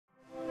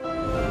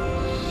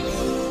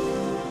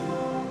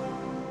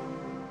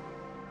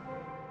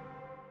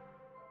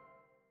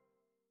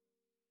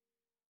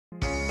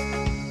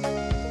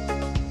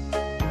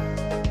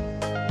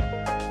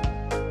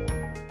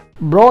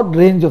Broad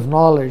range of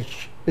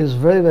knowledge is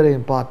very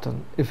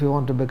important if you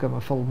want to become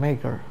a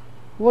filmmaker.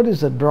 What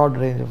is that broad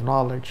range of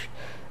knowledge?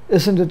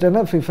 Isn't it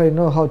enough if I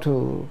know how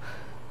to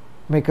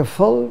make a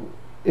film,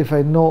 if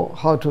I know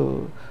how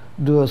to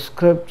do a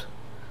script,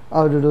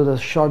 how to do the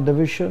short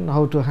division,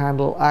 how to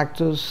handle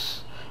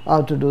actors,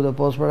 how to do the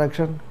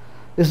post-production?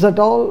 Is that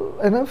all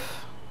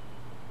enough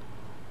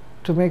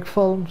to make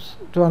films,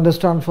 to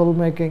understand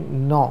filmmaking?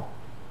 No.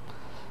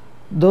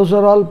 Those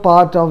are all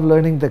part of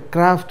learning the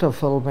craft of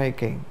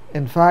filmmaking.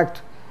 In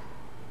fact,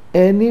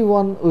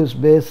 anyone who is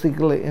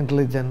basically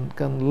intelligent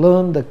can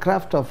learn the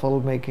craft of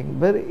filmmaking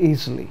very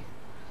easily.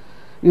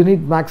 You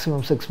need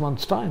maximum 6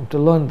 months time to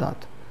learn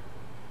that.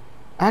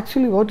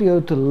 Actually, what you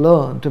have to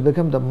learn to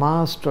become the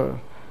master,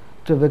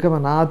 to become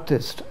an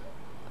artist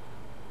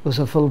who's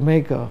a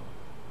filmmaker,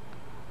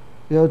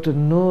 you have to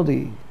know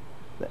the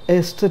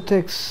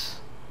aesthetics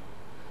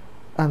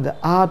and the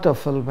art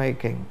of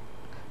filmmaking.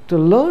 To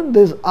learn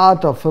this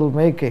art of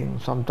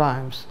filmmaking,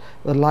 sometimes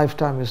a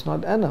lifetime is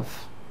not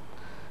enough.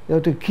 You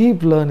have to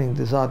keep learning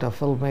this art of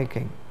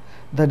filmmaking.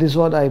 That is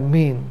what I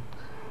mean,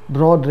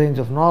 broad range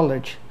of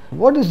knowledge.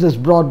 What is this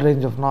broad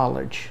range of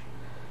knowledge?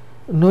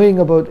 Knowing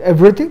about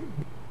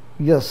everything?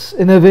 Yes,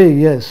 in a way,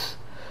 yes.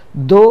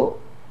 Though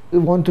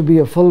you want to be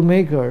a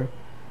filmmaker,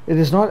 it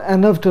is not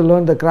enough to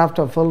learn the craft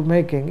of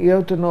filmmaking. You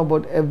have to know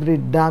about every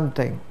damn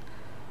thing.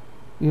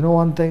 You know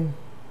one thing?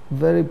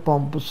 Very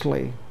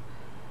pompously,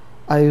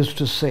 I used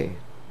to say,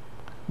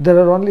 there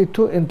are only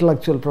two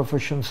intellectual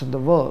professions in the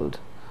world.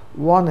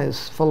 One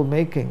is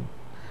filmmaking,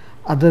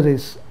 other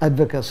is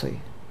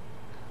advocacy.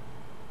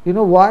 You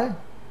know why?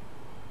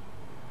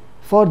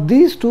 For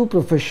these two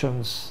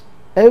professions,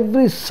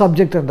 every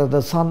subject under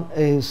the sun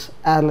is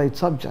allied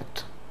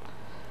subject.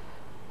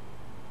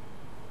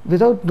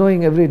 Without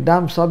knowing every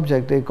damn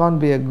subject, you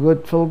can't be a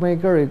good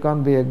filmmaker, you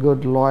can't be a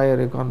good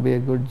lawyer, you can't be a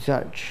good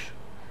judge.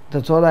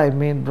 That's what I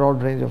mean,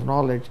 broad range of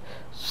knowledge.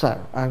 Sir,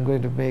 I'm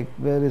going to make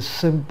very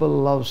simple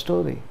love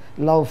story,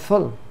 love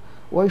film.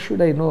 Why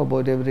should I know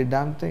about every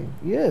damn thing?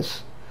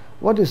 Yes.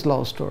 What is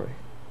love story?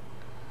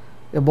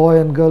 A boy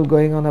and girl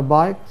going on a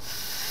bike,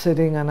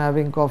 sitting and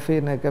having coffee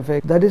in a cafe.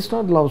 That is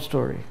not love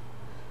story.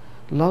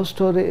 Love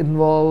story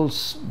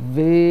involves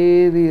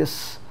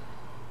various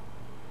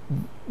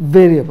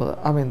variables.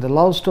 I mean, the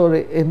love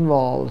story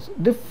involves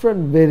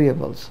different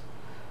variables.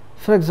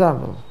 For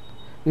example,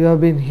 you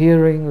have been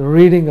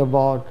reading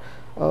about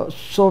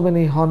so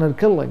many honor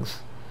killings.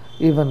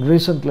 Even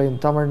recently in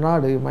Tamil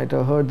Nadu, you might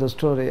have heard the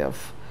story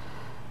of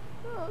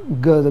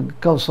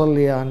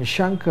Kausalya and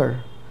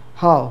Shankar,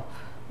 how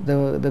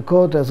the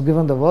court has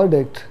given the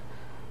verdict,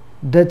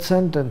 death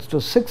sentence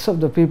to 6 of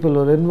the people who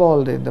were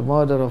involved in the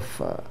murder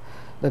of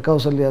the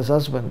Kausalya's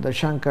husband, the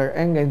Shankar,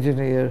 young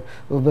engineer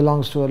who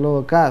belongs to a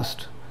lower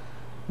caste.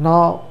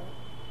 Now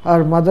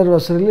her mother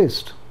was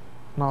released.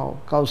 Now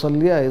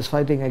Kausalya is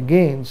fighting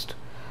against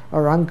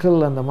her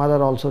uncle and the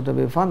mother also to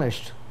be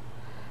punished.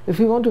 If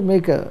you want to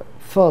make a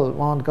film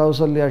on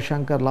Kausalya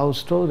Shankar love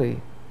story,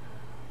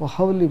 well,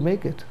 how will you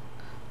make it?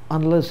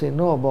 Unless you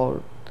know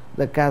about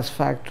the caste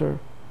factor,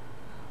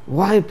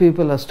 why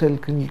people are still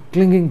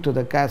clinging to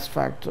the caste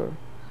factor.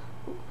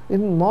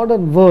 In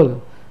modern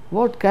world,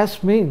 what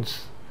caste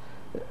means?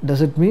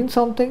 Does it mean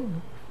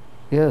something?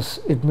 Yes,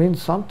 it means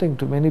something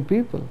to many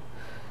people.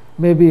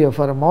 Maybe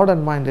for a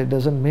modern mind it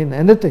doesn't mean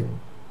anything.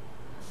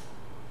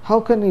 How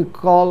can you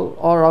call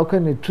or how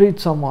can you treat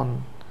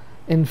someone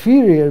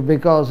inferior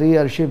because he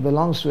or she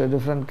belongs to a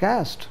different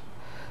caste?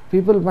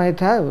 People might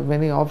have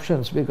many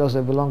options because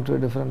they belong to a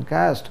different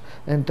caste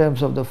in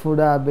terms of the food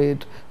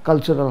habit,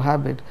 cultural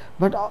habit,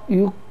 but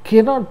you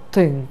cannot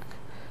think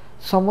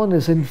someone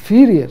is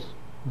inferior.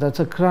 That's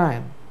a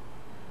crime.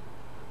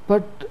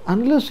 But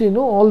unless you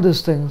know all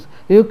these things,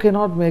 you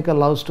cannot make a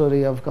love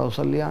story of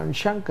Kausalya and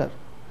Shankar.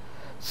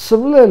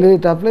 Similarly,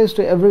 it applies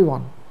to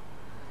everyone.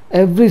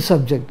 Every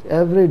subject,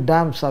 every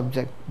damn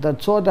subject.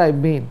 That's what I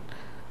mean,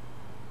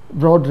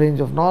 broad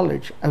range of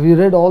knowledge. Have you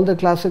read all the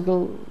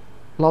classical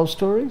love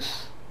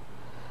stories?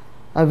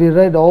 Have you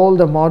read all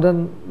the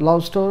modern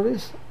love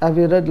stories? Have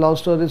you read love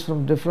stories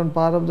from different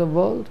parts of the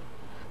world?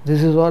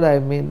 This is what I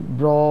mean,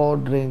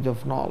 broad range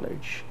of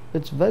knowledge.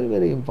 It's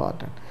very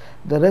important.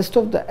 The rest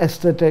of the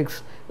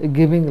aesthetics,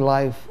 giving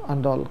life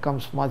and all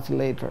comes much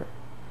later.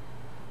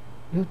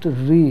 You have to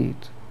read.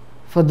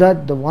 For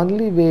that, the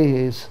only way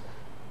is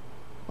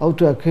how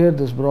to acquire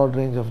this broad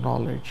range of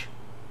knowledge.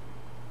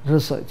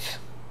 Research.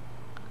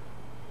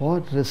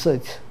 What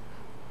research?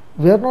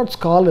 We are not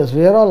scholars,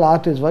 we are all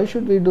artists. Why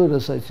should we do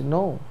research?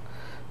 No.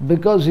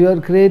 Because you are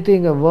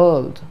creating a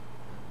world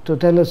to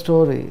tell a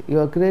story. You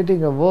are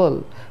creating a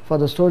world for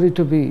the story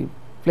to be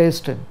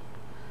placed in.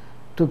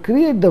 To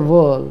create the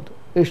world,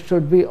 it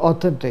should be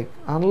authentic.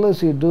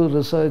 Unless you do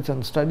research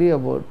and study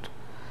about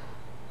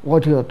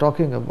what you are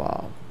talking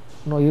about,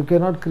 no, you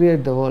cannot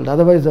create the world.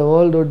 Otherwise the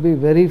world would be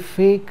very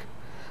fake,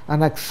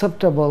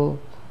 unacceptable,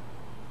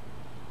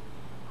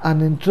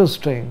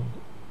 uninteresting.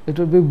 It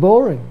would be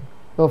boring.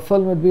 Your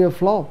film would be a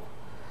flop.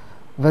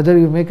 Whether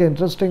you make an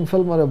interesting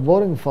film or a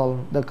boring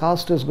film, the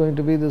cast is going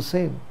to be the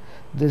same.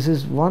 This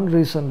is one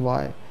reason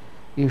why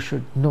you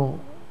should know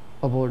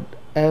about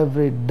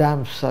every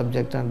damn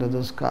subject under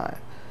the sky.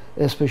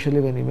 Especially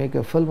when you make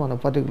a film on a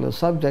particular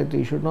subject,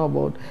 you should know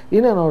about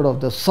in and out of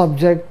the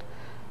subject,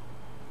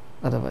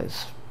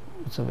 otherwise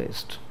it's a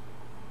waste.